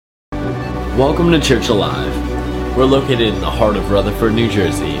Welcome to Church Alive. We're located in the heart of Rutherford, New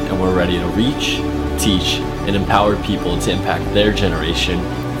Jersey, and we're ready to reach, teach, and empower people to impact their generation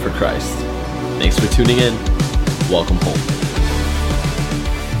for Christ. Thanks for tuning in. Welcome home.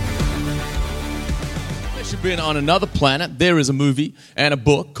 Unless you've been on another planet, there is a movie and a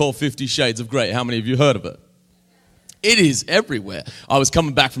book called 50 Shades of Grey. How many of you heard of it? It is everywhere. I was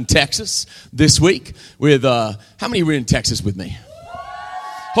coming back from Texas this week with, how many were in Texas with me?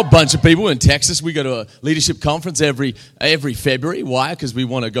 A whole bunch of people in Texas. We go to a leadership conference every February. Why? Because we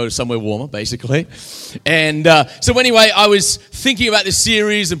want to go to somewhere warmer, basically. And so anyway, I was thinking about this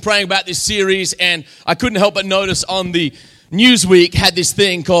series and praying about this series, and I couldn't help but notice on the Newsweek had this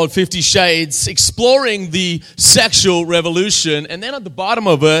thing called 50 Shades, exploring the sexual revolution. And then at the bottom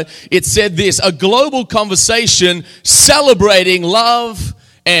of it, it said this: a global conversation celebrating love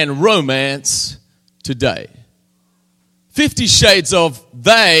and romance today. 50 Shades of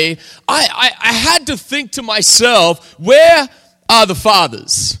they. I had to think to myself, where are the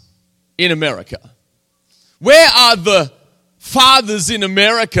fathers in America? Where are the fathers in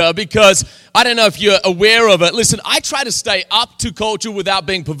America? Because I don't know if you're aware of it. Listen, I try to stay up to culture without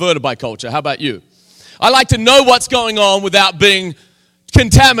being perverted by culture. How about you? I like to know what's going on without being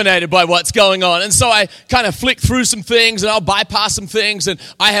contaminated by what's going on. And so I kind of flick through some things and I'll bypass some things, and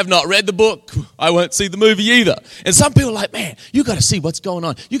I have not read the book. I won't see the movie either. And some people are like, man, you got to see what's going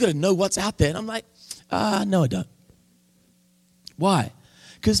on. You got to know what's out there. And I'm like, no, I don't. Why?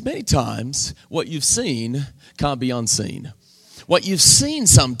 Because many times what you've seen can't be unseen. What you've seen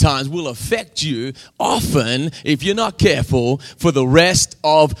sometimes will affect you, often, if you're not careful, for the rest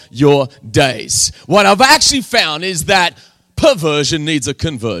of your days. What I've actually found is that perversion needs a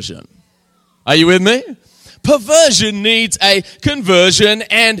conversion. Are you with me? Perversion needs a conversion,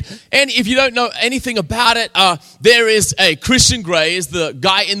 and if you don't know anything about it, there is a Christian Grey, is the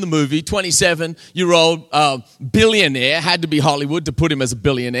guy in the movie, 27-year-old billionaire, had to be Hollywood to put him as a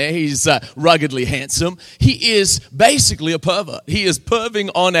billionaire. He's ruggedly handsome. He is basically a pervert. He is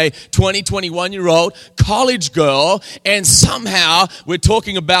perving on a 21-year-old college girl, and somehow we're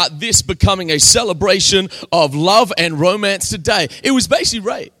talking about this becoming a celebration of love and romance today. It was basically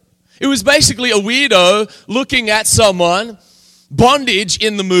rape. It was basically a weirdo looking at someone, bondage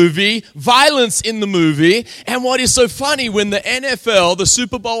in the movie, violence in the movie. And what is so funny, when the NFL, the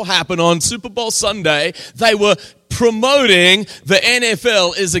Super Bowl happened on Super Bowl Sunday, they were promoting the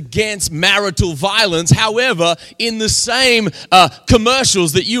NFL is against marital violence. However, in the same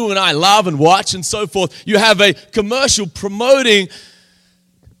commercials that you and I love and watch and so forth, you have a commercial promoting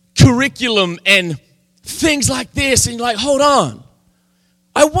curriculum and things like this. And you're like, hold on.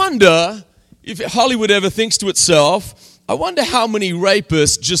 I wonder if Hollywood ever thinks to itself, I wonder how many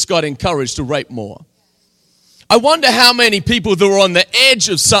rapists just got encouraged to rape more. I wonder how many people that were on the edge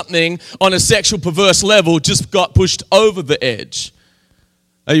of something on a sexual perverse level just got pushed over the edge.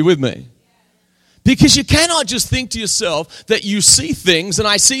 Are you with me? Because you cannot just think to yourself that you see things and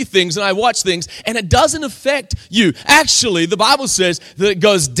I see things and I watch things and it doesn't affect you. Actually, the Bible says that it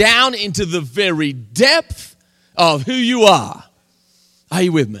goes down into the very depth of who you are. Are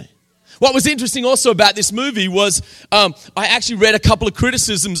you with me? What was interesting also about this movie was I actually read a couple of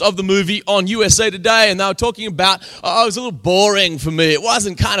criticisms of the movie on USA Today, and they were talking about, it was a little boring for me. It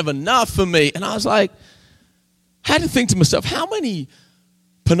wasn't kind of enough for me. And I was like, I had to think to myself, how many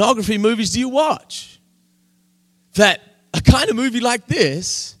pornography movies do you watch that a kind of movie like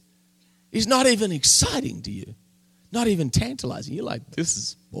this is not even exciting to you, not even tantalizing? You're like, this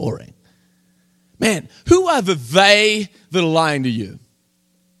is boring. Man, who are the they that are lying to you?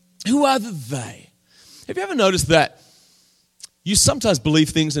 Who are the they? Have you ever noticed that you sometimes believe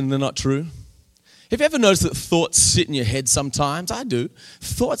things and they're not true? Have you ever noticed that thoughts sit in your head sometimes? I do.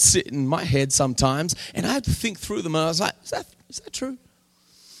 Thoughts sit in my head sometimes, and I have to think through them, and I was like, is that true?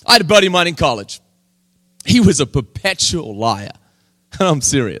 I had a buddy of mine in college. He was a perpetual liar. I'm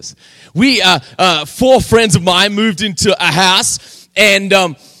serious. We, 4 friends of mine moved into a house, and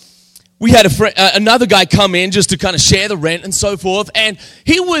we had another guy come in just to kind of share the rent and so forth. And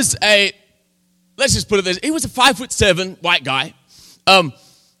he was let's just put it this, he was a 5'7" white guy,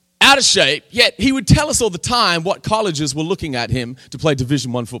 out of shape, yet he would tell us all the time what colleges were looking at him to play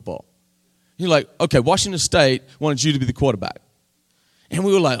Division I football. He's like, okay, Washington State wanted you to be the quarterback. And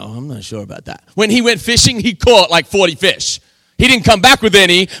we were like, oh, I'm not sure about that. When he went fishing, he caught like 40 fish. He didn't come back with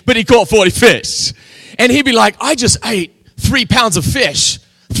any, but he caught 40 fish. And he'd be like, I just ate 3 pounds of fish.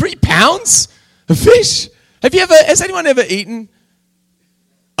 3 pounds of fish? Has anyone ever eaten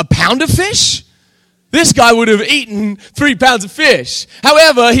a pound of fish? This guy would have eaten 3 pounds of fish.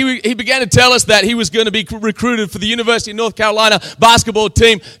 However, he began to tell us that he was going to be recruited for the University of North Carolina basketball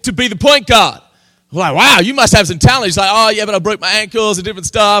team to be the point guard. We're like, wow, you must have some talent. He's like, oh, yeah, but I broke my ankles and different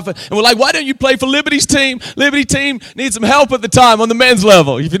stuff. And we're like, why don't you play for Liberty's team? Liberty team needs some help at the time on the men's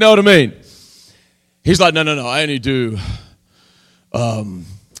level, if you know what I mean. He's like, no, I only do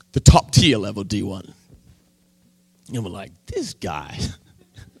the top tier level D1. And we're like, this guy.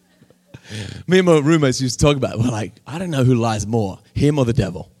 Me and my roommates used to talk about it. We're like, I don't know who lies more, him or the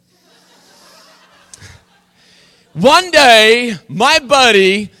devil. One day, my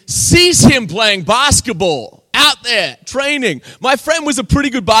buddy sees him playing basketball out there, training. My friend was a pretty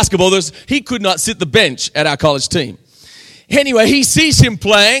good basketballer. He could not sit the bench at our college team. Anyway, he sees him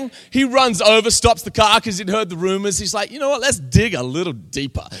playing. He runs over, stops the car because he'd heard the rumors. He's like, you know what, let's dig a little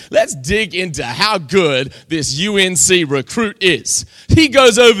deeper. Let's dig into how good this UNC recruit is. He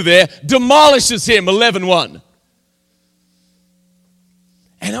goes over there, demolishes him 11-1.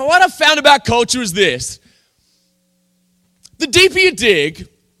 And what I've found about culture is this. The deeper you dig,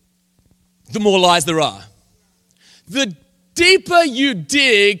 the more lies there are. The deeper you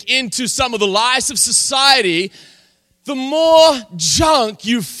dig into some of the lies of society, the more junk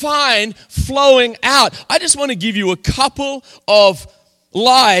you find flowing out. I just want to give you a couple of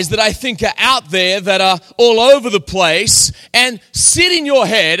lies that I think are out there that are all over the place and sit in your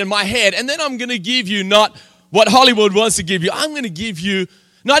head and my head, and then I'm going to give you not what Hollywood wants to give you. I'm going to give you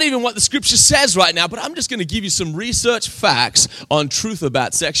not even what the scripture says right now, but I'm just going to give you some research facts on truth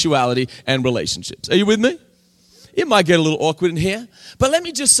about sexuality and relationships. Are you with me? It might get a little awkward in here, but let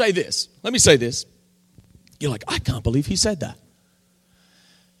me just say this. You're like, I can't believe he said that.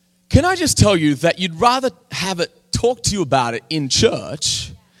 Can I just tell you that you'd rather have it talk to you about it in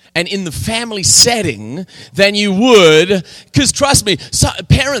church and in the family setting than you would, because trust me,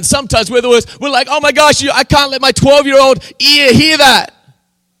 parents sometimes we're like, oh my gosh, I can't let my 12-year-old ear hear that.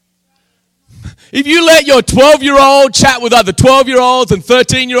 If you let your 12-year-old chat with other 12-year-olds and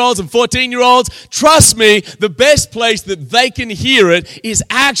 13-year-olds and 14-year-olds, trust me, the best place that they can hear it is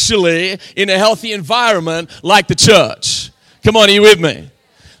actually in a healthy environment like the church. Come on, are you with me?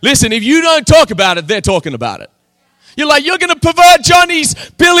 Listen, if you don't talk about it, they're talking about it. You're like, you're going to pervert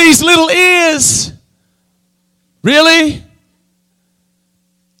Billy's little ears. Really?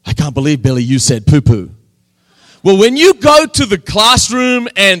 I can't believe, Billy, you said poo-poo. Well, when you go to the classroom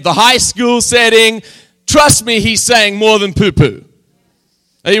and the high school setting, trust me, he's saying more than poo-poo.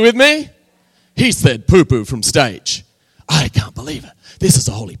 Are you with me? He said poo-poo from stage. I can't believe it. This is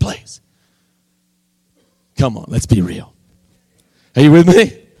a holy place. Come on, let's be real. Are you with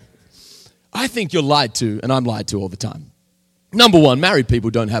me? I think you're lied to, and I'm lied to all the time. Number one, married people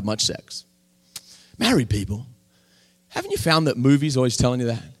don't have much sex. Married people. Haven't you found that movies always telling you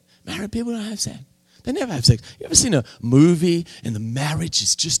that? Married people don't have sex. They never have sex. You ever seen a movie and the marriage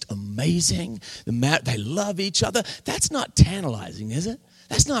is just amazing? They love each other. That's not tantalizing, is it?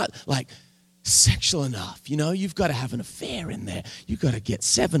 That's not like sexual enough. You know, you've got to have an affair in there. You've got to get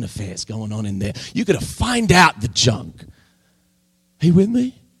 7 affairs going on in there. You've got to find out the junk. Are you with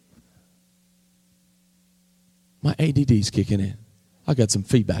me? My ADD's kicking in. I got some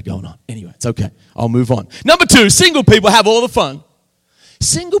feedback going on. Anyway, it's okay. I'll move on. Number 2, single people have all the fun.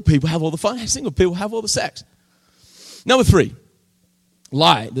 Single people have all the fun. Single people have all the sex. Number 3,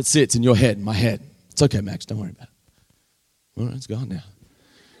 lie that sits in your head, my head. It's okay, Max. Don't worry about it. All right, it's gone now.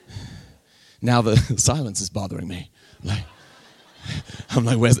 Now the silence is bothering me. I'm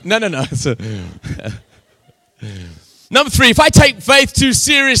like, where's it? No. Number 3, if I take faith too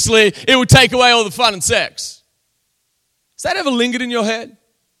seriously, it will take away all the fun and sex. Has that ever lingered in your head?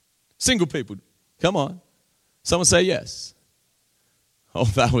 Single people, come on. Someone say yes. Oh,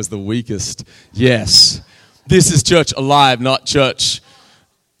 that was the weakest. Yes. This is church alive, not church.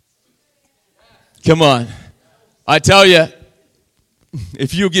 Come on. I tell you,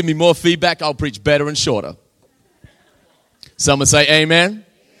 if you give me more feedback, I'll preach better and shorter. Someone say amen.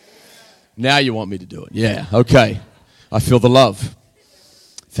 Now you want me to do it. Yeah, okay. I feel the love.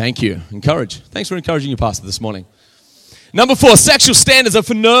 Thank you. Encourage. Thanks for encouraging your pastor this morning. Number 4, sexual standards are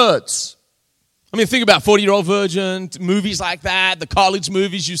for nerds. I mean, think about 40-Year-Old Virgin, movies like that, the college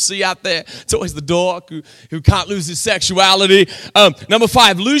movies you see out there. It's always the dork who can't lose his sexuality. Number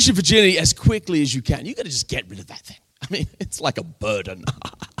 5, lose your virginity as quickly as you can. You got to just get rid of that thing. I mean, it's like a burden.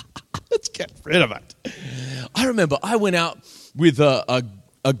 Let's get rid of it. I remember I went out with a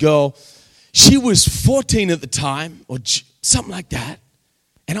girl. She was 14 at the time, or something like that.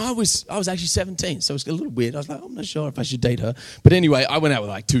 And I was actually 17, so it was a little weird. I was like, I'm not sure if I should date her. But anyway, I went out with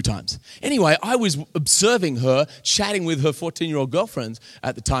her like 2 times. Anyway, I was observing her, chatting with her 14-year-old girlfriends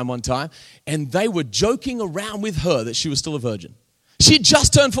at the time one time, and they were joking around with her that she was still a virgin. She had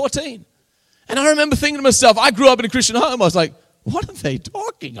just turned 14. And I remember thinking to myself, I grew up in a Christian home. I was like, what are they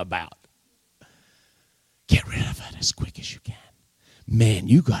talking about? Get rid of it as quick as you can. Man,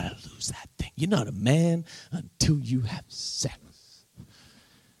 you got to lose that thing. You're not a man until you have sex.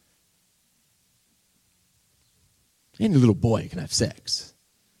 Any little boy can have sex.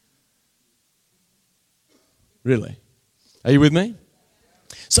 Really? Are you with me?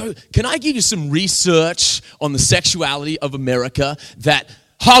 So, can I give you some research on the sexuality of America that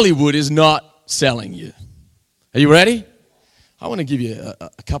Hollywood is not selling you? Are you ready? I want to give you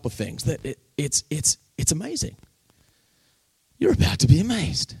a couple of things. That it's amazing. You're about to be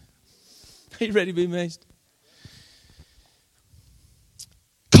amazed. Are you ready to be amazed?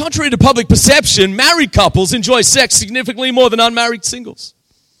 Contrary to public perception, married couples enjoy sex significantly more than unmarried singles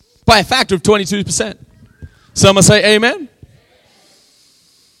by a factor of 22%. Someone say amen.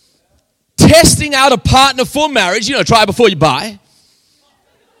 Testing out a partner for marriage, try before you buy.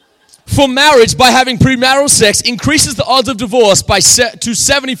 For marriage by having premarital sex increases the odds of divorce to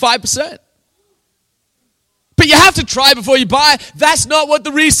 75%. But you have to try before you buy. That's not what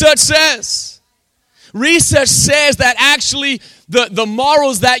the research says. Research says that actually the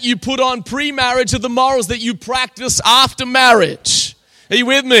morals that you put on pre-marriage are the morals that you practice after marriage. Are you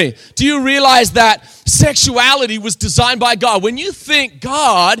with me? Do you realize that sexuality was designed by God? When you think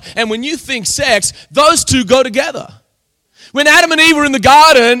God and when you think sex, those two go together. When Adam and Eve were in the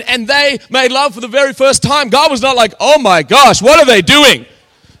garden and they made love for the very first time, God was not like, oh my gosh, what are they doing?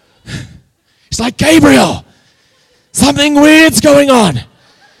 He's like, Gabriel, something weird's going on.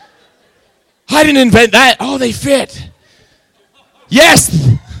 I didn't invent that. Oh, they fit.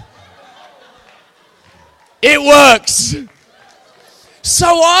 Yes. It works. So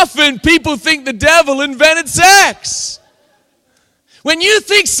often people think the devil invented sex. When you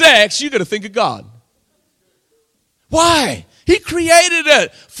think sex, you got to think of God. Why? He created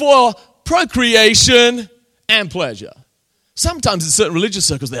it for procreation and pleasure. Sometimes in certain religious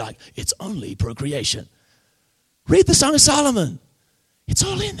circles, they're like, it's only procreation. Read the Song of Solomon. It's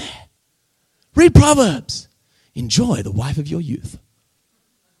all in there. Read Proverbs. Enjoy the wife of your youth.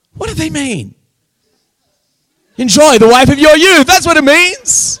 What do they mean? Enjoy the wife of your youth. That's what it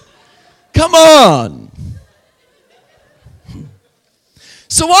means. Come on.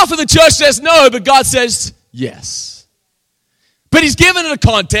 So often the church says no, but God says yes. But he's given it a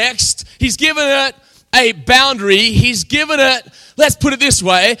context. He's given it a boundary. He's given it, let's put it this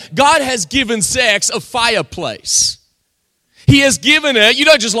way, God has given sex a fireplace. He has given it, you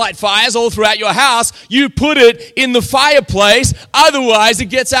don't just light fires all throughout your house, you put it in the fireplace, otherwise it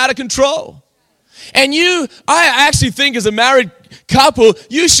gets out of control. And I actually think as a married couple,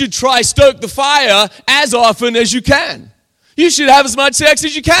 you should try stoke the fire as often as you can. You should have as much sex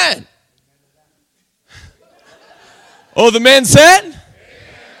as you can. All the men said?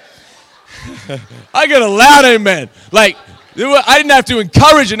 I got a loud amen. Like, I didn't have to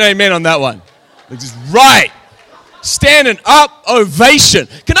encourage an amen on that one. It's just right. Standing up, ovation.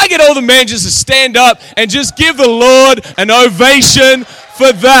 Can I get all the men just to stand up and just give the Lord an ovation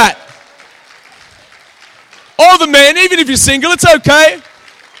for that? All the men, even if you're single, it's okay.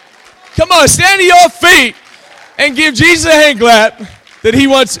 Come on, stand to your feet and give Jesus a hand clap that he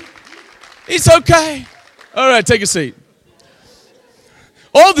wants. It's okay. All right, take a seat.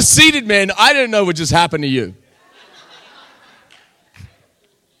 All the seated men, I don't know what just happened to you.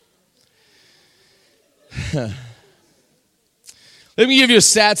 Let me give you a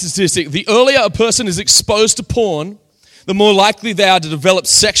sad statistic. The earlier a person is exposed to porn, the more likely they are to develop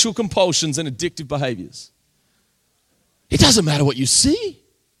sexual compulsions and addictive behaviors. It doesn't matter what you see.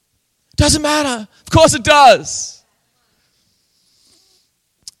 It doesn't matter. Of course it does.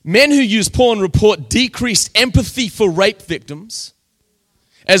 Men who use porn report decreased empathy for rape victims,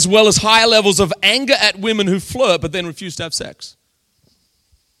 as well as higher levels of anger at women who flirt but then refuse to have sex.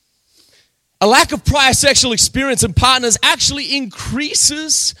 A lack of prior sexual experience in partners actually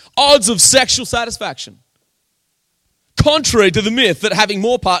increases odds of sexual satisfaction, contrary to the myth that having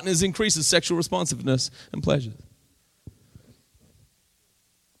more partners increases sexual responsiveness and pleasure.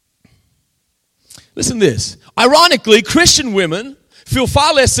 Listen to this. Ironically, Christian women feel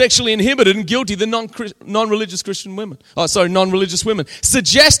far less sexually inhibited and guilty than non-religious women,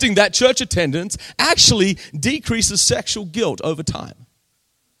 suggesting that church attendance actually decreases sexual guilt over time.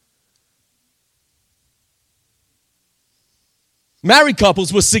 Married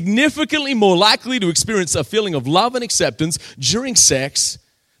couples were significantly more likely to experience a feeling of love and acceptance during sex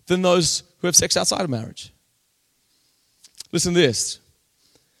than those who have sex outside of marriage. Listen to this.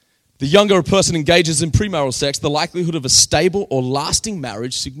 The younger a person engages in premarital sex, the likelihood of a stable or lasting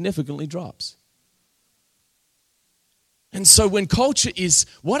marriage significantly drops. And so when culture is,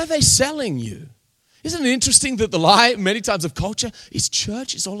 what are they selling you? Isn't it interesting that the lie many times of culture is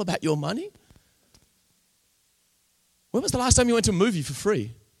church is all about your money? When was the last time you went to a movie for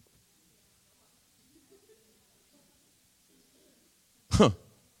free?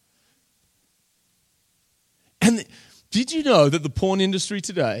 And did you know that the porn industry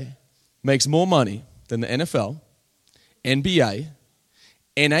today makes more money than the NFL, NBA,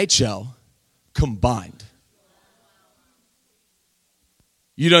 NHL combined?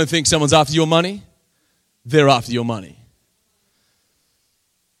 You don't think someone's after your money? They're after your money.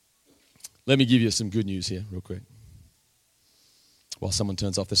 Let me give you some good news here real quick. While someone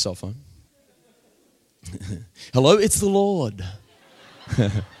turns off their cell phone. Hello, it's the Lord.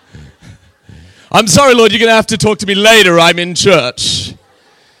 I'm sorry, Lord, you're going to have to talk to me later. I'm in church.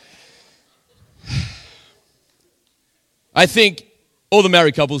 I think all the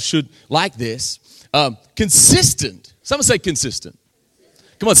married couples should like this. Consistent. Someone say consistent.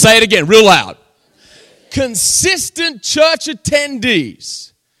 Come on, say it again, real loud. Consistent church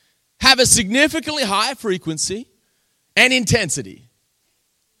attendees have a significantly higher frequency and intensity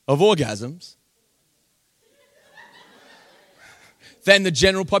of orgasms than the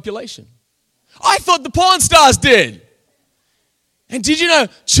general population. I thought the porn stars did. And did you know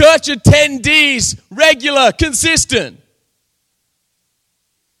church attendees, regular, consistent?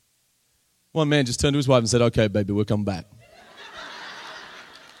 One man just turned to his wife and said, okay, baby, we'll come back.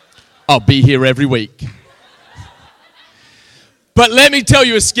 I'll be here every week. But let me tell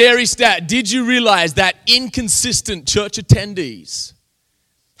you a scary stat. Did you realize that inconsistent church attendees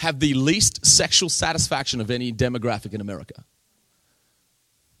have the least sexual satisfaction of any demographic in America?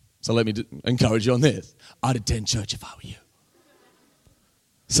 So let me encourage you on this. I'd attend church if I were you.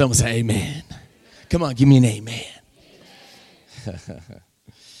 Someone say amen. Come on, give me an amen.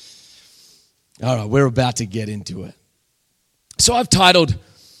 All right, we're about to get into it. So I've titled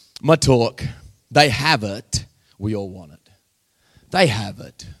my talk, They Have It, We All Want It. They have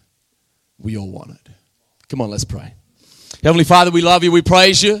it. We all want it. Come on, let's pray. Heavenly Father, we love you. We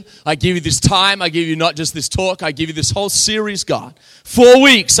praise you. I give you this time. I give you not just this talk. I give you this whole series, God. 4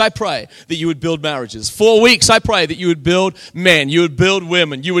 weeks, I pray that you would build marriages. 4 weeks, I pray that you would build men. You would build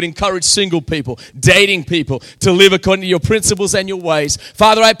women. You would encourage single people, dating people to live according to your principles and your ways.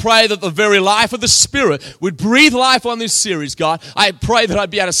 Father, I pray that the very life of the Spirit would breathe life on this series, God. I pray that I'd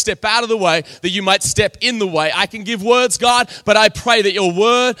be able to step out of the way, that you might step in the way. I can give words, God, but I pray that your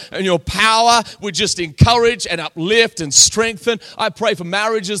word and your power would just encourage and uplift and strengthen. I pray for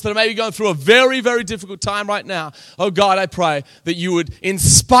marriages that are maybe going through a very, very difficult time right now. Oh God, I pray that you would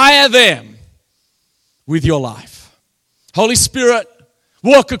inspire them with your life. Holy Spirit,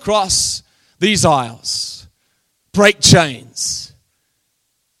 walk across these aisles, break chains,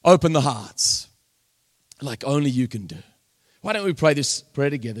 open the hearts like only you can do. Why don't we pray this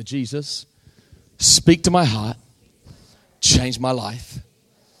prayer together? Jesus, speak to my heart, change my life,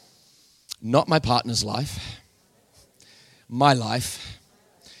 not my partner's life, my life,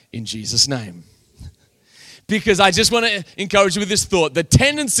 in Jesus' name. Because I just want to encourage you with this thought. The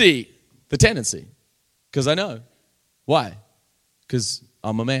tendency, because I know. Why? Because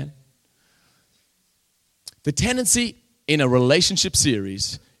I'm a man. The tendency in a relationship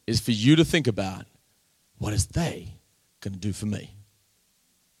series is for you to think about, what is they going to do for me?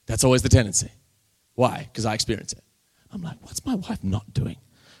 That's always the tendency. Why? Because I experience it. I'm like, what's my wife not doing?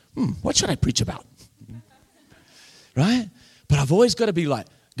 What should I preach about? Right? But I've always got to be like,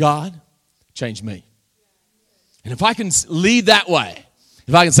 God, change me. And if I can lead that way,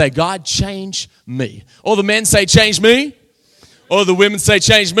 if I can say, God, change me. All the men say, change me. All the women say,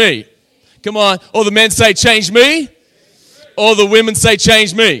 change me. Come on. All the men say, change me. All the women say,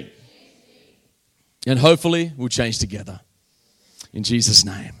 change me. And hopefully we'll change together. In Jesus'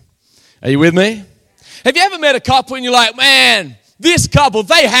 name. Are you with me? Have you ever met a couple and you're like, man, this couple,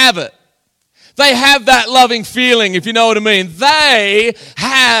 they have it. They have that loving feeling, if you know what I mean. They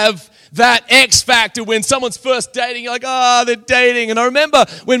have that X factor when someone's first dating. You're like, oh, they're dating. And I remember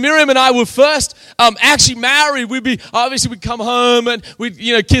when Miriam and I were first actually married, we'd come home and we'd,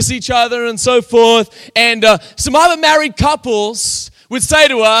 kiss each other and so forth. And some other married couples would say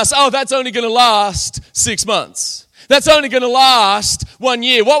to us, oh, that's only going to last 6 months. That's only going to last 1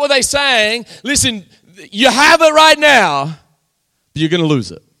 year. What were they saying? Listen, you have it right now, but you're going to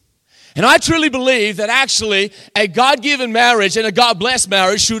lose it. And I truly believe that actually a God-given marriage and a God-blessed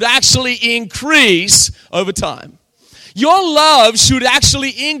marriage should actually increase over time. Your love should actually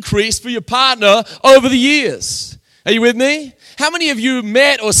increase for your partner over the years. Are you with me? How many of you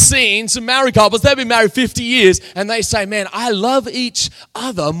met or seen some married couples, they've been married 50 years, and they say, man, I love each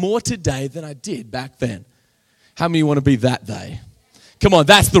other more today than I did back then. How many want to be that they? Come on,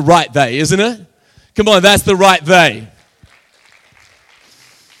 that's the right they, isn't it? Come on, that's the right they.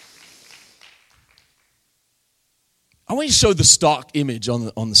 I want you to show the stock image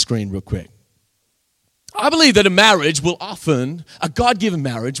on the screen real quick. I believe that a God-given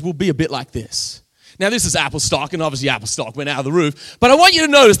marriage will be a bit like this. Now, this is Apple stock, and obviously Apple stock went out of the roof. But I want you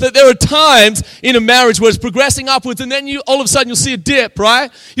to notice that there are times in a marriage where it's progressing upwards, and then all of a sudden you'll see a dip, right?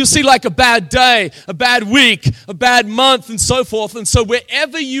 You'll see like a bad day, a bad week, a bad month, and so forth. And so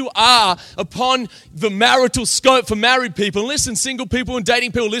wherever you are upon the marital scope for married people, and listen, single people and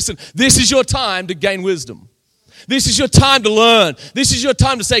dating people, listen, this is your time to gain wisdom. This is your time to learn. This is your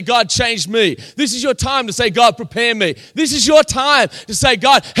time to say, God, change me. This is your time to say, God, prepare me. This is your time to say,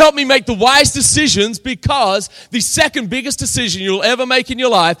 God, help me make the wise decisions, because the second biggest decision you'll ever make in your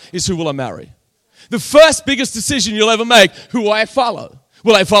life is, who will I marry? The first biggest decision you'll ever make, who will I follow?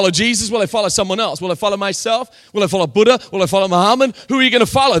 Will I follow Jesus? Will I follow someone else? Will I follow myself? Will I follow Buddha? Will I follow Muhammad? Who are you going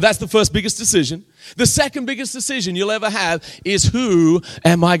to follow? That's the first biggest decision. The second biggest decision you'll ever have is, who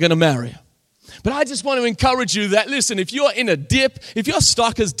am I going to marry? But I just want to encourage you that, listen, if you're in a dip, if your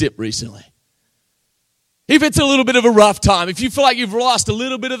stock has dipped recently, if it's a little bit of a rough time, if you feel like you've lost a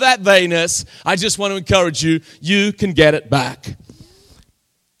little bit of that they-ness, I just want to encourage you, you can get it back.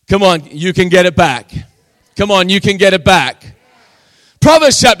 Come on, you can get it back. Come on, you can get it back.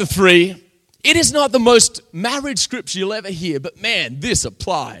 Proverbs chapter 3, it is not the most marriage scripture you'll ever hear, but man, this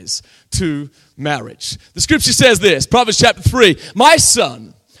applies to marriage. The scripture says this, Proverbs chapter 3, my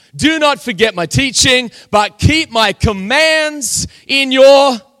son, do not forget my teaching, but keep my commands in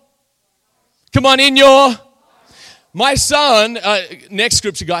your, my son, next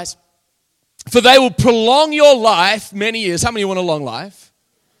scripture, guys. For they will prolong your life many years. How many want a long life?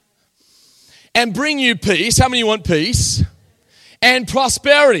 And bring you peace. How many want peace? And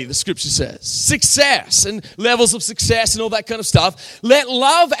prosperity, the scripture says. Success and levels of success and all that kind of stuff. Let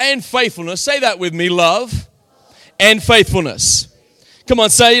love and faithfulness, say that with me, love and faithfulness. Come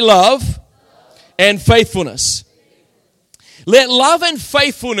on, say love and faithfulness. Let love and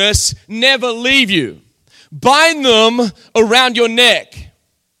faithfulness never leave you. Bind them around your neck.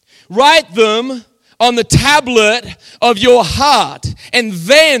 Write them on the tablet of your heart. And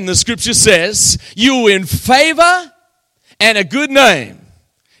then, the scripture says, you will win favor and a good name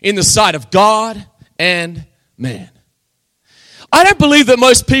in the sight of God and man. I don't believe that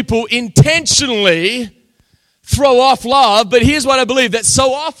most people intentionally throw off love, but here's what I believe, that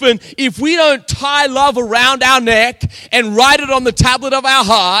so often if we don't tie love around our neck and write it on the tablet of our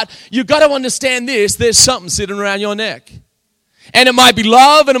heart, you've got to understand this, there's something sitting around your neck. And it might be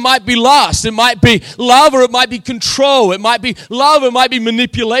love and it might be lust. It might be love or it might be control. It might be love, it might be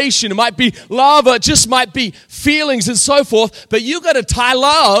manipulation. It might be love or it just might be feelings and so forth. But you've got to tie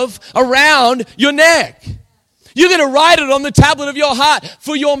love around your neck. You're going to write it on the tablet of your heart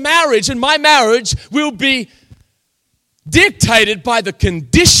for your marriage. And my marriage will be dictated by the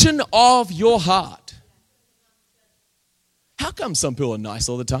condition of your heart. How come some people are nice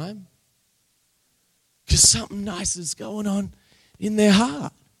all the time? Because something nice is going on in their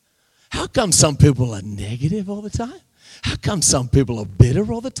heart. How come some people are negative all the time? How come some people are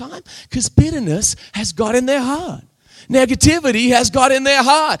bitter all the time? Because bitterness has got in their heart. Negativity has got in their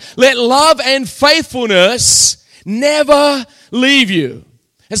heart. Let love and faithfulness never leave you.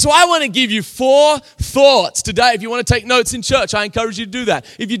 And so I want to give you 4 thoughts today. If you want to take notes in church, I encourage you to do that.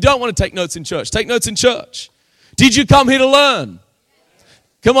 If you don't want to take notes in church, take notes in church. Did you come here to learn?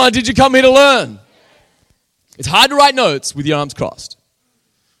 Come on, did you come here to learn? It's hard to write notes with your arms crossed.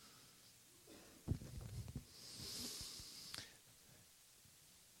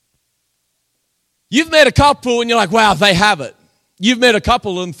 You've met a couple and you're like, wow, they have it. You've met a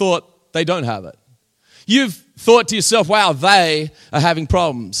couple and thought they don't have it. You've thought to yourself, wow, they are having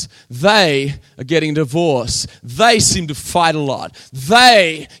problems. They are getting divorced. They seem to fight a lot.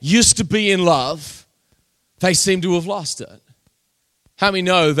 They used to be in love. They seem to have lost it. How many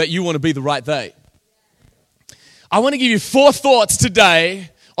know that you want to be the right they? I want to give you 4 thoughts today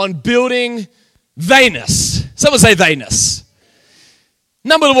on building they-ness. Someone say they-ness.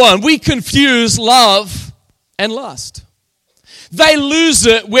 Number 1, we confuse love and lust. They lose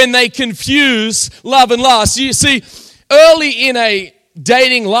it when they confuse love and lust. You see, early in a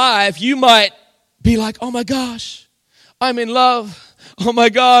dating life, you might be like, oh my gosh, I'm in love. Oh my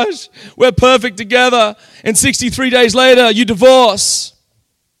gosh, we're perfect together. And 63 days later, you divorce.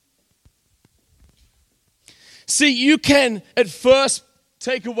 See, you can at first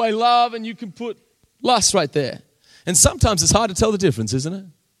take away love and you can put lust right there. And sometimes it's hard to tell the difference, isn't it?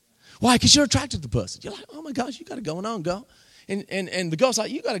 Why? Because you're attracted to the person. You're like, oh my gosh, you got it going on, girl. And the girl's like,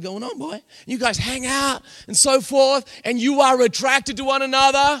 you got it going on, boy. And you guys hang out and so forth, and you are attracted to one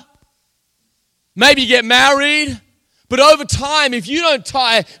another. Maybe you get married. But over time, if you don't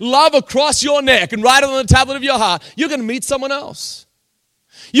tie love across your neck and write it on the tablet of your heart, you're going to meet someone else.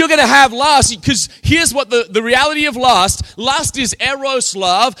 You're going to have lust, because here's what the reality of lust. Lust is eros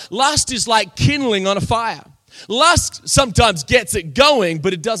love. Lust is like kindling on a fire. Lust sometimes gets it going,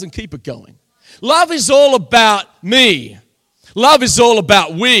 but it doesn't keep it going. Love is all about me. Love is all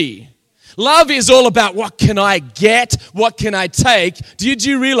about we. Love is all about what can I get, what can I take. Did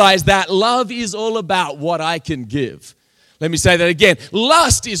you realize that love is all about what I can give? Let me say that again.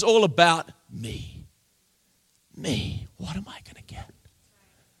 Lust is all about me. Me. What am I going to get?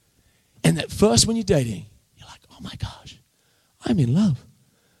 And at first when you're dating, you're like, oh my gosh, I'm in love.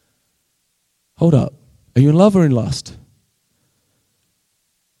 Hold up. Are you in love or in lust?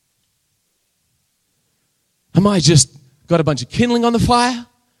 Am I just got a bunch of kindling on the fire?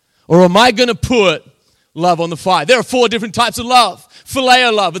 Or am I going to put love on the fire? There are 4 different types of love.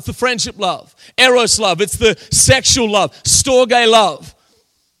 Phileo love, it's the friendship love. Eros love, it's the sexual love. Storge love.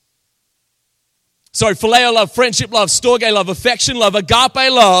 Phileo love, friendship love, storge love, affection love.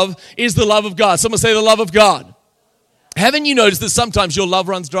 Agape love is the love of God. Someone say the love of God. Haven't you noticed that sometimes your love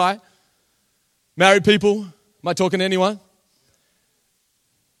runs dry? Married people? Am I talking to anyone?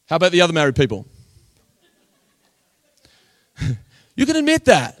 How about the other married people? You can admit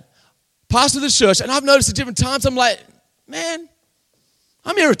that. Pastor of the church, and I've noticed at different times, I'm like, man,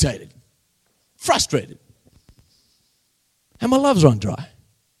 I'm irritated, frustrated, and my love's run dry.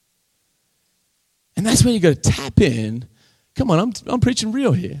 And that's when you got to tap in. Come on, I'm preaching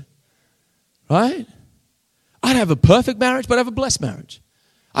real here, right? I'd have a perfect marriage, but I have a blessed marriage.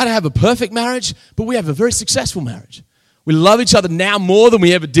 I'd have a perfect marriage, but we have a very successful marriage. We love each other now more than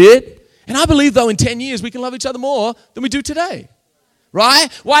we ever did. And I believe, though, in 10 years, we can love each other more than we do today.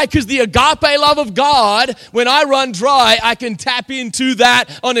 Right? Why? Because the agape love of God, when I run dry, I can tap into that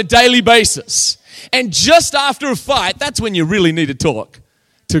on a daily basis. And just after a fight, that's when you really need to talk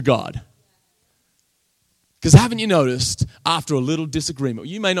to God. Because haven't you noticed, after a little disagreement,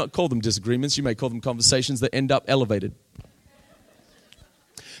 you may not call them disagreements, you may call them conversations that end up elevated.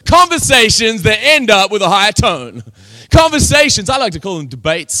 Conversations that end up with a higher tone. Conversations, I like to call them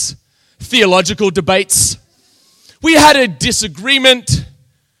debates, theological debates. We had a disagreement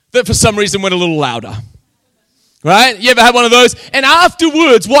that for some reason went a little louder. Right? You ever had one of those? And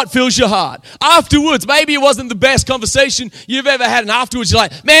afterwards, what fills your heart? Afterwards, maybe it wasn't the best conversation you've ever had, and afterwards you're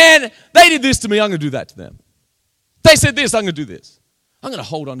like, man, they did this to me, I'm going to do that to them. They said this, I'm going to do this. I'm going to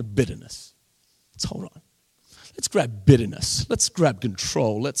hold on to bitterness. Let's hold on. Let's grab bitterness. Let's grab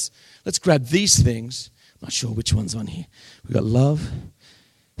control. Let's grab these things. I'm not sure which one's on here. We've got love,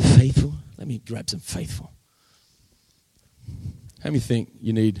 faithful. Let me grab some faithful. How many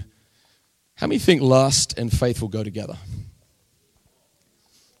think lust and faithful go together?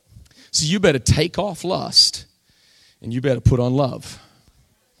 So you better take off lust and you better put on love.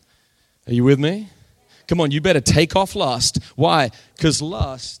 Are you with me? Come on, you better take off lust. Why? Because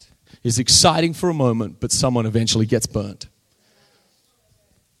lust is exciting for a moment, but someone eventually gets burnt.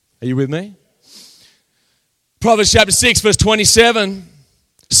 Are you with me? Proverbs chapter 6, verse 27.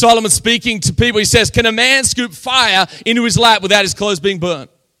 Solomon speaking to people, he says, can a man scoop fire into his lap without his clothes being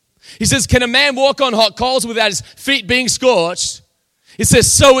burnt? He says, can a man walk on hot coals without his feet being scorched? It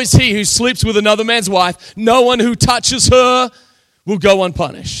says, so is he who sleeps with another man's wife. No one who touches her will go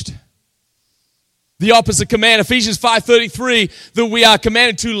unpunished. The opposite command, Ephesians 5:33, that we are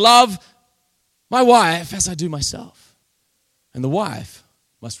commanded to love my wife as I do myself. And the wife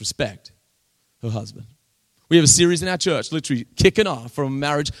must respect her husband. We have a series in our church, literally kicking off from a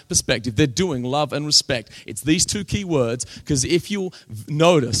marriage perspective. They're doing love and respect. It's these 2 key words, because if you'll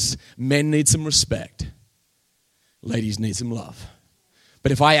notice, men need some respect. Ladies need some love.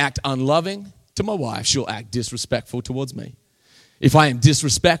 But if I act unloving to my wife, she'll act disrespectful towards me. If I am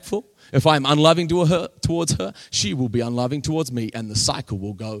disrespectful, if I am unloving towards her, she will be unloving towards me, and the cycle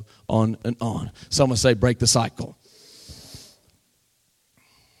will go on and on. Someone say, break the cycle.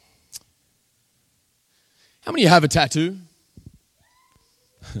 How many of you have a tattoo?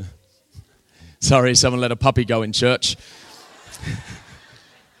 Sorry, someone let a puppy go in church.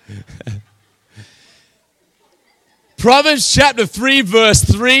 Proverbs chapter 3, verse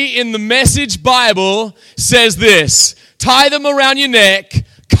 3 in the Message Bible says this: tie them around your neck,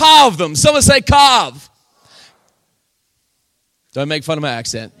 carve them. Someone say carve. Don't make fun of my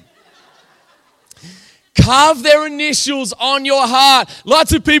accent. Carve their initials on your heart.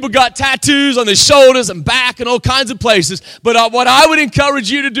 Lots of people got tattoos on their shoulders and back and all kinds of places. But what I would encourage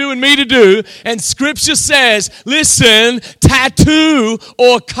you to do and me to do, and Scripture says, listen, tattoo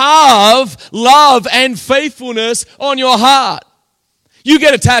or carve love and faithfulness on your heart. You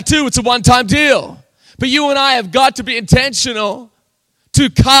get a tattoo, it's a one-time deal. But you and I have got to be intentional to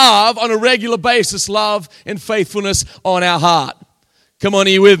carve on a regular basis love and faithfulness on our heart. Come on,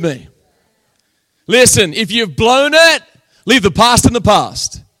 are you with me? Listen, if you've blown it, leave the past in the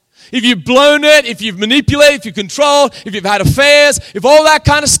past. If you've blown it, if you've manipulated, if you've controlled, if you've had affairs, if all that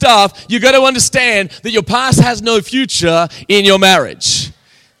kind of stuff, you've got to understand that your past has no future in your marriage.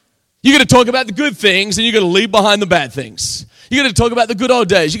 You've got to talk about the good things and you've got to leave behind the bad things. You've got to talk about the good old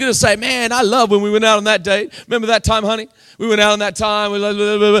days. You've got to say, man, I love when we went out on that date. Remember that time, honey? We went out on that time.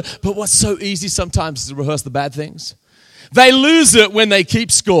 But what's so easy sometimes is to rehearse the bad things. They lose it when they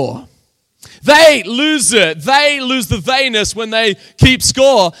keep score. They lose it. They lose the they-ness when they keep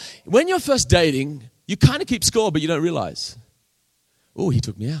score. When you're first dating, you kind of keep score, but you don't realize. Oh, he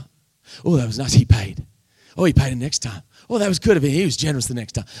took me out. Oh, that was nice. He paid. Oh, he paid the next time. Oh, that was good of him. He was generous the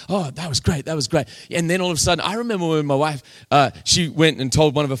next time. Oh, that was great. That was great. And then all of a sudden, I remember when my wife, she went and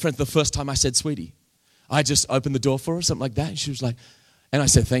told one of her friends the first time I said, sweetie. I just opened the door for her, something like that. And she was like, and I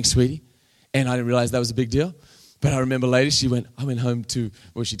said, thanks, sweetie. And I didn't realize that was a big deal. But I remember later, I went home to,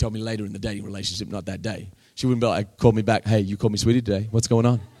 well, she told me later in the dating relationship, not that day. She wouldn't be like, call me back, hey, you called me sweetie today. What's going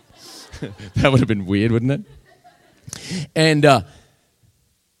on? That would have been weird, wouldn't it? And,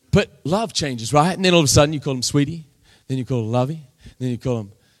 but love changes, right? And then all of a sudden, you call him sweetie. Then you call him lovey. Then you call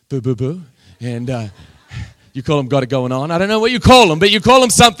him boo, boo, boo. And you call him got it going on. I don't know what you call him, but you call him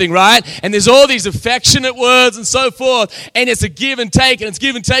something, right? And there's all these affectionate words and so forth. And it's a give and take, and it's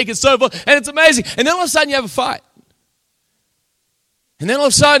give and take, and so forth. And it's amazing. And then all of a sudden, you have a fight. And then all of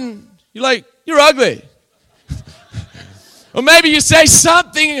a sudden, you're like, you're ugly. Or maybe you say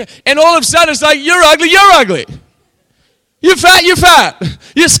something, and all of a sudden, it's like, you're ugly, you're ugly. You're fat, you're fat.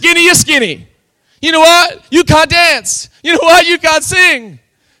 You're skinny, you're skinny. You know what? You can't dance. You know what? You can't sing.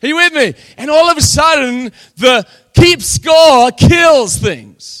 Are you with me? And all of a sudden, the keep score kills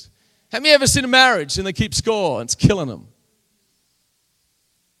things. Have you ever seen a marriage and they keep score and it's killing them?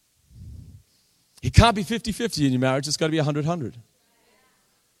 It can't be 50-50 in your marriage. It's got to be 100-100.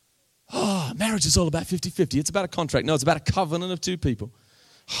 Oh, marriage is all about 50-50. It's about a contract. No, it's about a covenant of two people.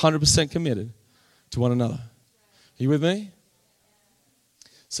 100% committed to one another. Are you with me?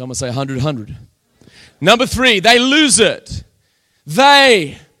 Someone say 100-100. Number 3, they lose it.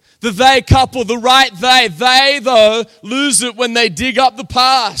 The they couple, the right they though lose it when they dig up the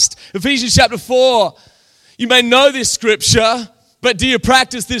past. Ephesians chapter 4. You may know this scripture, but do you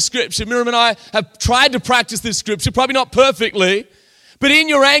practice this scripture? Miriam and I have tried to practice this scripture, probably not perfectly. But in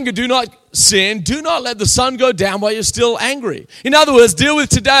your anger, do not sin. Do not let the sun go down while you're still angry. In other words, deal with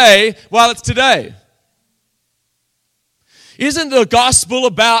today while it's today. Isn't the gospel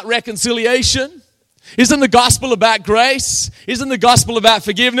about reconciliation? Isn't the gospel about grace? Isn't the gospel about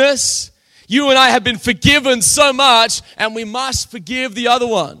forgiveness? You and I have been forgiven so much, and we must forgive the other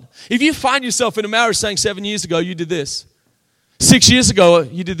one. If you find yourself in a marriage saying 7 years ago, you did this. 6 years ago,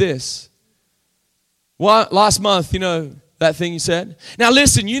 you did this. Last month, that thing you said? Now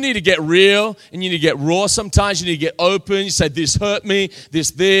listen, you need to get real and you need to get raw sometimes. You need to get open. You say, this hurt me,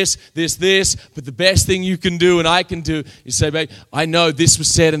 this. But the best thing you can do and I can do is say, babe, I know this was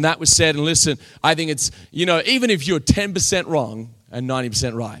said and that was said. And listen, I think it's, even if you're 10% wrong and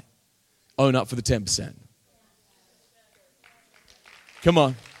 90% right, own up for the 10%. Come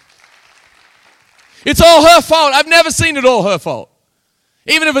on. It's all her fault. I've never seen it all her fault.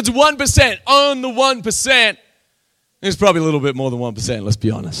 Even if it's 1%, own the 1%. It's probably a little bit more than 1%, let's be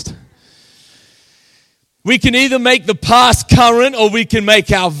honest. We can either make the past current or we can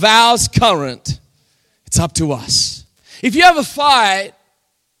make our vows current. It's up to us. If you have a fight,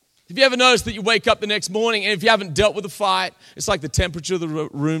 if you ever noticed that you wake up the next morning and if you haven't dealt with the fight, it's like the temperature of the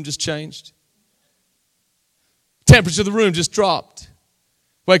room just changed. Temperature of the room just dropped.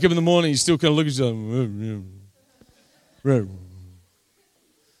 Wake up in the morning, you still kind of look at each other.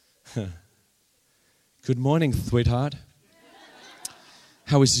 Good morning, sweetheart.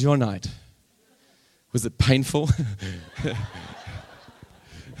 How was your night? Was it painful?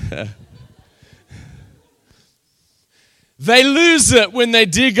 They lose it when they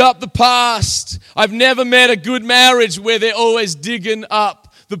dig up the past. I've never met a good marriage where they're always digging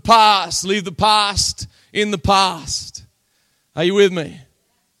up the past. Leave the past in the past. Are you with me?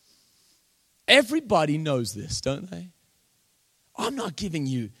 Everybody knows this, don't they? I'm not giving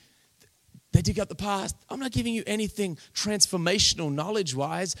you They dig up the past. I'm not giving you anything transformational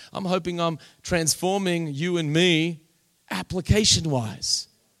knowledge-wise. I'm hoping I'm transforming you and me application-wise.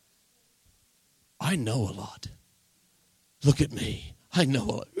 I know a lot. Look at me. I know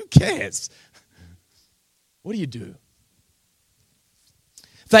a lot. Who cares? What do?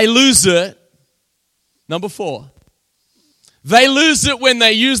 They lose it. Number 4. They lose it when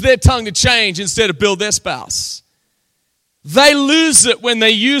they use their tongue to change instead of build their spouse. They lose it when they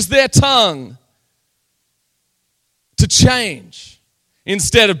use their tongue to change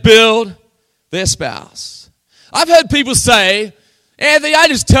instead of build their spouse. I've heard people say, Anthony, I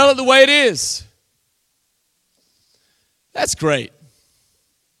just tell it the way it is. That's great.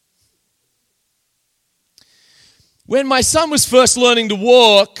 When my son was first learning to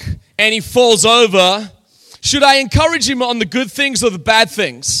walk and he falls over, should I encourage him on the good things or the bad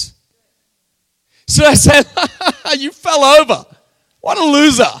things? So I said, you fell over. What a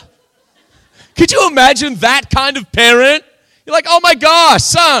loser. Could you imagine that kind of parent? You're like, oh my gosh,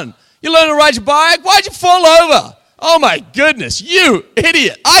 son, you learn to ride your bike? Why'd you fall over? Oh my goodness, you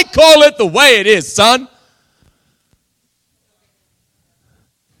idiot. I call it the way it is, son.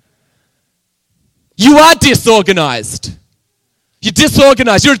 You are disorganized. You're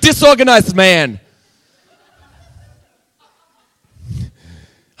disorganized. You're a disorganized man.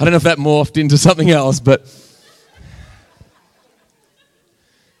 I don't know if that morphed into something else, but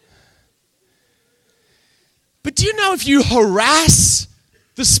do you know if you harass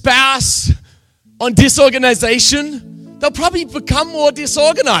the spouse on disorganization, they'll probably become more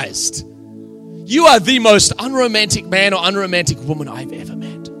disorganized. You are the most unromantic man or unromantic woman I've ever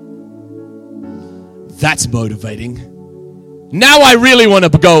met. That's motivating. Now I really want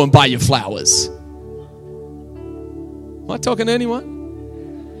to go and buy you flowers. Am I talking to anyone?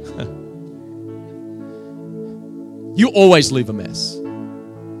 You always leave a mess.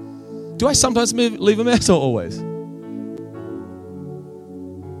 Do I sometimes leave a mess or always?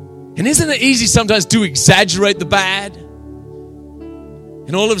 And isn't it easy sometimes to exaggerate the bad?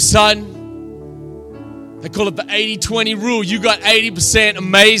 And all of a sudden, they call it the 80-20 rule. You got 80%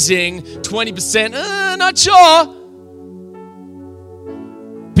 amazing, 20% not sure.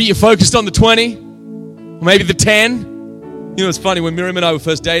 But you're focused on the 20, or maybe the 10. You know, it's funny, when Miriam and I were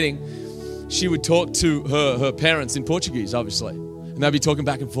first dating, she would talk to her parents in Portuguese, obviously. And they'd be talking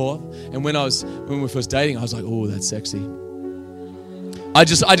back and forth. And when we were first dating, I was like, oh, that's sexy. I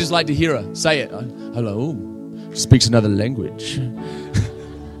just like to hear her say it. Hello, speaks another language.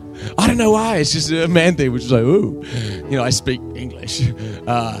 I don't know why. It's just a man thing, which is like, ooh. You know, I speak English.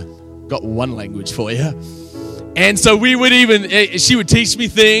 Got one language for you. And so she would teach me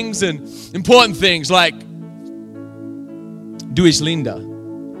things and important things like, Tu és linda.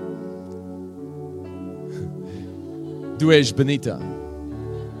 Tu és bonita.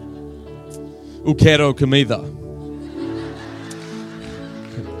 Eu quero comida.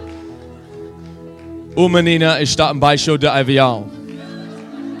 O menina está embaixo do avião.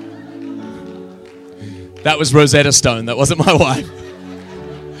 That was Rosetta Stone. That wasn't my wife.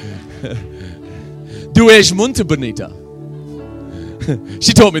 Tu és muito bonita.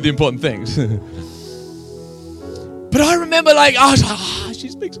 She taught me the important things. But I remember she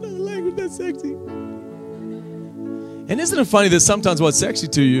speaks another language, that's sexy. And isn't it funny that sometimes what's sexy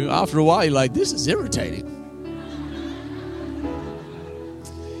to you, after a while, you're like, this is irritating.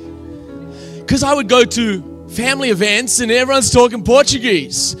 Because I would go to family events and everyone's talking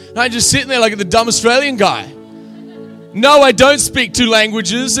Portuguese. And I'm just sitting there like the dumb Australian guy. No, I don't speak 2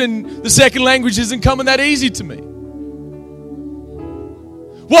 languages, and the second language isn't coming that easy to me.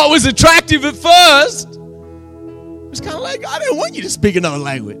 What was attractive at first was kind of like, I don't want you to speak another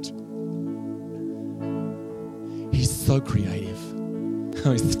language. He's so creative.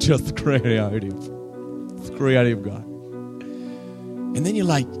 He's just creative. He's a creative guy. And then you're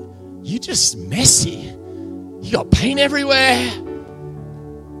like, you're just messy. You got paint everywhere.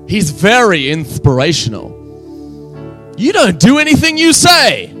 He's very inspirational. You don't do anything you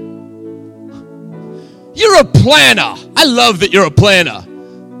say. You're a planner. I love that you're a planner.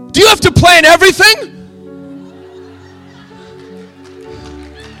 Do you have to plan everything?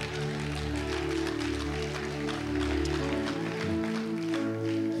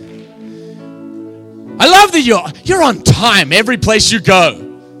 I love that you're on time every place you go.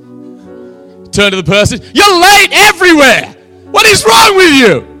 Turn to the person, you're late everywhere. What is wrong with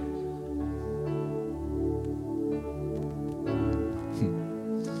you?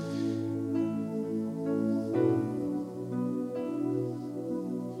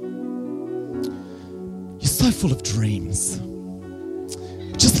 You're so full of dreams.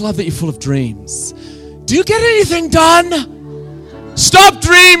 I just love that you're full of dreams. Do you get anything done? Stop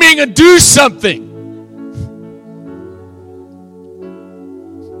dreaming and do something.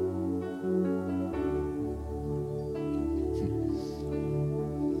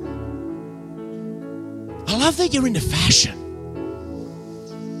 I love that you're into fashion.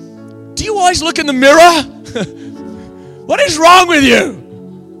 Do you always look in the mirror? What is wrong with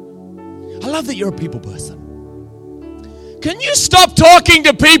you? I love that you're a people person. Can you stop talking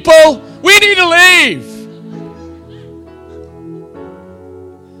to people? We need to leave.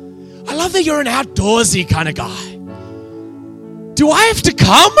 I love that you're an outdoorsy kind of guy. Do I have to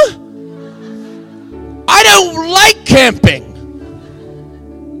come? I don't like camping.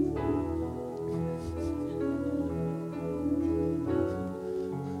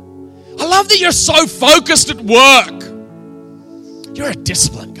 I love that you're so focused at work. You're a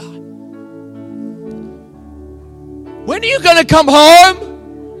disciplined guy. When are you going to come home?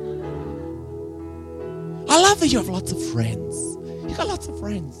 I love that you have lots of friends. You got lots of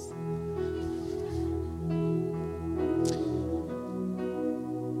friends.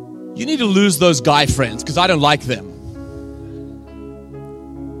 You need to lose those guy friends because I don't like them.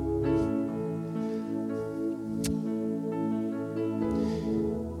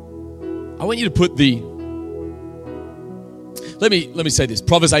 I want you to put the... Let me say this.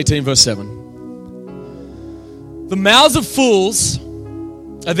 Proverbs 18 verse 7. The mouths of fools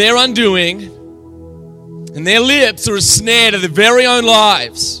are their undoing, and their lips are a snare to their very own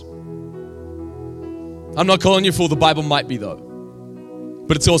lives. I'm not calling you a fool. The Bible might be, though.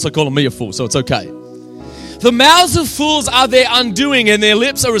 But it's also calling me a fool, so it's okay. The mouths of fools are their undoing, and their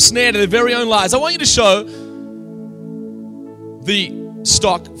lips are a snare to their very own lives. I want you to show the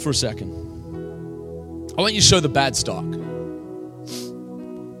stock for a second. I want you to show the bad stock.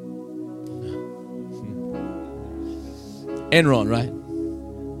 Enron, right?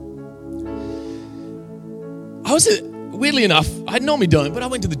 Weirdly enough, I normally don't, but I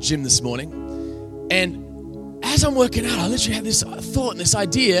went to the gym this morning, and as I'm working out, I literally had this thought and this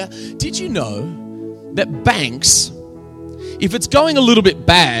idea. Did you know that banks, if it's going a little bit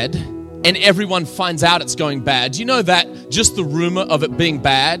bad and everyone finds out it's going bad, do you know that just the rumor of it being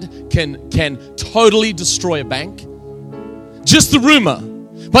bad can totally destroy a bank? Just the rumor.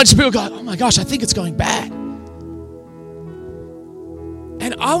 A bunch of people go, oh my gosh, I think it's going bad.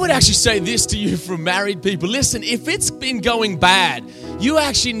 And I would actually say this to you from married people. Listen, if it's been going bad, you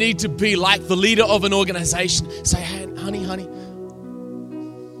actually need to be like the leader of an organization. Say, hey, honey, I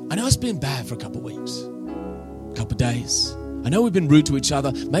know it's been bad for a couple of weeks, a couple of days. I know we've been rude to each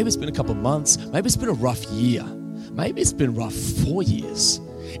other. Maybe it's been a couple of months. Maybe it's been a rough year. Maybe it's been rough 4 years.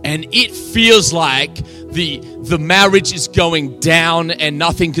 And it feels like the marriage is going down and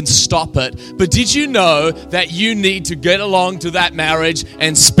nothing can stop it. But did you know that you need to get along to that marriage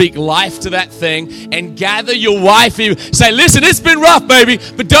and speak life to that thing and gather your wife in? Say, listen, it's been rough, baby,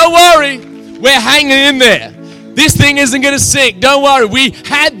 but don't worry. We're hanging in there. This thing isn't going to sink. Don't worry. We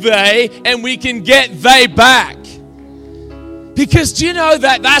had they and we can get they back. Because do you know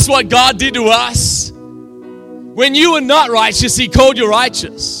that that's what God did to us? When you were not righteous, He called you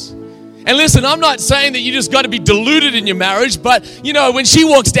righteous. And listen, I'm not saying that you just got to be deluded in your marriage, but you know, when she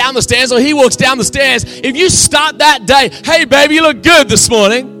walks down the stairs or he walks down the stairs, if you start that day, hey baby, you look good this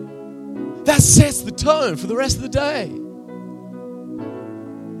morning, that sets the tone for the rest of the day.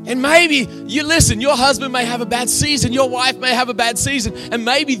 And maybe, your husband may have a bad season, your wife may have a bad season, and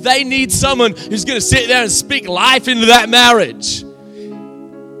maybe they need someone who's going to sit there and speak life into that marriage.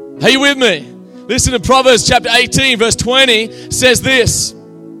 Are you with me? Listen to Proverbs chapter 18, verse 20 says this.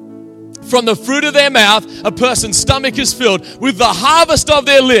 From the fruit of their mouth, a person's stomach is filled. With the harvest of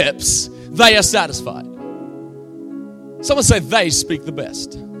their lips, they are satisfied. Someone say, they speak the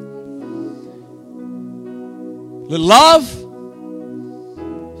best. Let love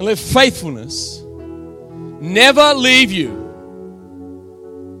and let faithfulness never leave you.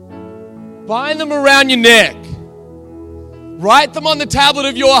 Bind them around your neck. Write them on the tablet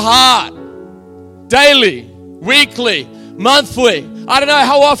of your heart. Daily, weekly, monthly. I don't know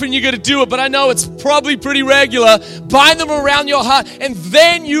how often you're going to do it, but I know it's probably pretty regular. Bind them around your heart, and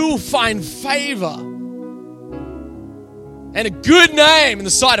then you'll find favor and a good name in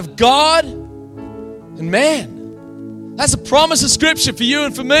the sight of God and man. That's a promise of Scripture for you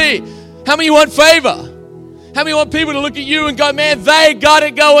and for me. How many want favor? How many want people to look at you and go, man, they got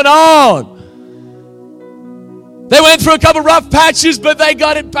it going on. They went through a couple rough patches, but they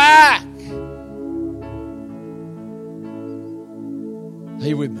got it back. Are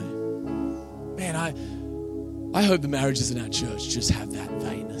you with me? Man, I hope the marriages in our church just have that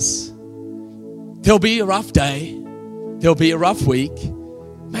vainness. There'll be a rough day. There'll be a rough week.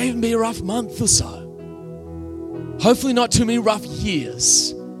 May even be a rough month or so. Hopefully not too many rough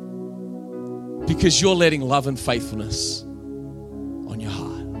years, because you're letting love and faithfulness on your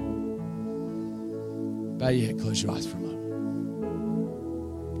heart. Bow your head, close your eyes for a moment.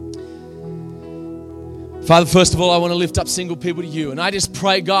 Father, first of all, I want to lift up single people to you. And I just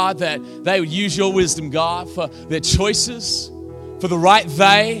pray, God, that they would use your wisdom, God, for their choices, for the right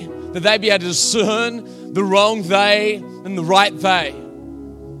they, that they be able to discern the wrong they and the right they.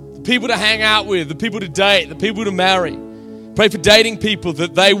 The people to hang out with, the people to date, the people to marry. Pray for dating people,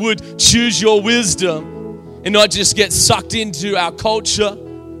 that they would choose your wisdom and not just get sucked into our culture.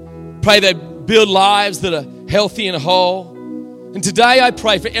 Pray they build lives that are healthy and whole. And today I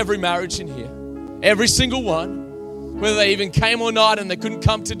pray for every marriage in here. Every single one, whether they even came or not and they couldn't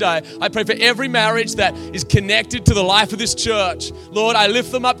come today. I pray for every marriage that is connected to the life of this church. Lord, I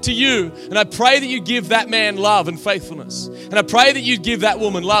lift them up to you, and I pray that you give that man love and faithfulness. And I pray that you give that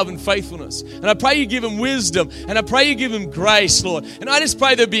woman love and faithfulness. And I pray you give him wisdom, and I pray you give him grace, Lord. And I just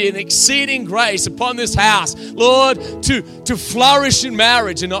pray there'll be an exceeding grace upon this house, Lord, to flourish in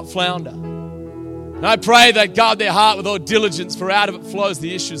marriage and not flounder. And I pray they guard their heart with all diligence, for out of it flows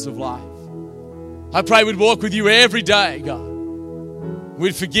the issues of life. I pray we'd walk with you every day, God.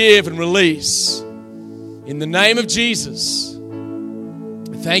 We'd forgive and release. In the name of Jesus,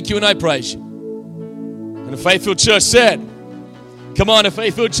 I thank you and I praise you. And a faithful church said, come on, a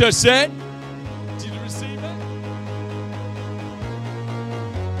faithful church said, did you receive it?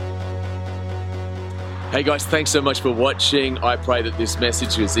 Hey guys, thanks so much for watching. I pray that this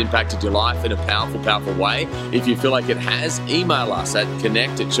message has impacted your life in a powerful, powerful way. If you feel like it has, email us at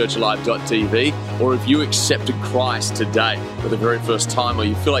connect@churchalive.tv. Or if you accepted Christ today for the very first time, or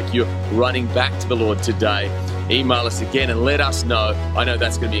you feel like you're running back to the Lord today, email us again and let us know. I know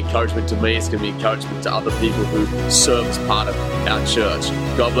that's going to be encouragement to me. It's going to be encouragement to other people who serve as part of our church.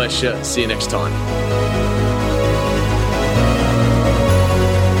 God bless you. See you next time.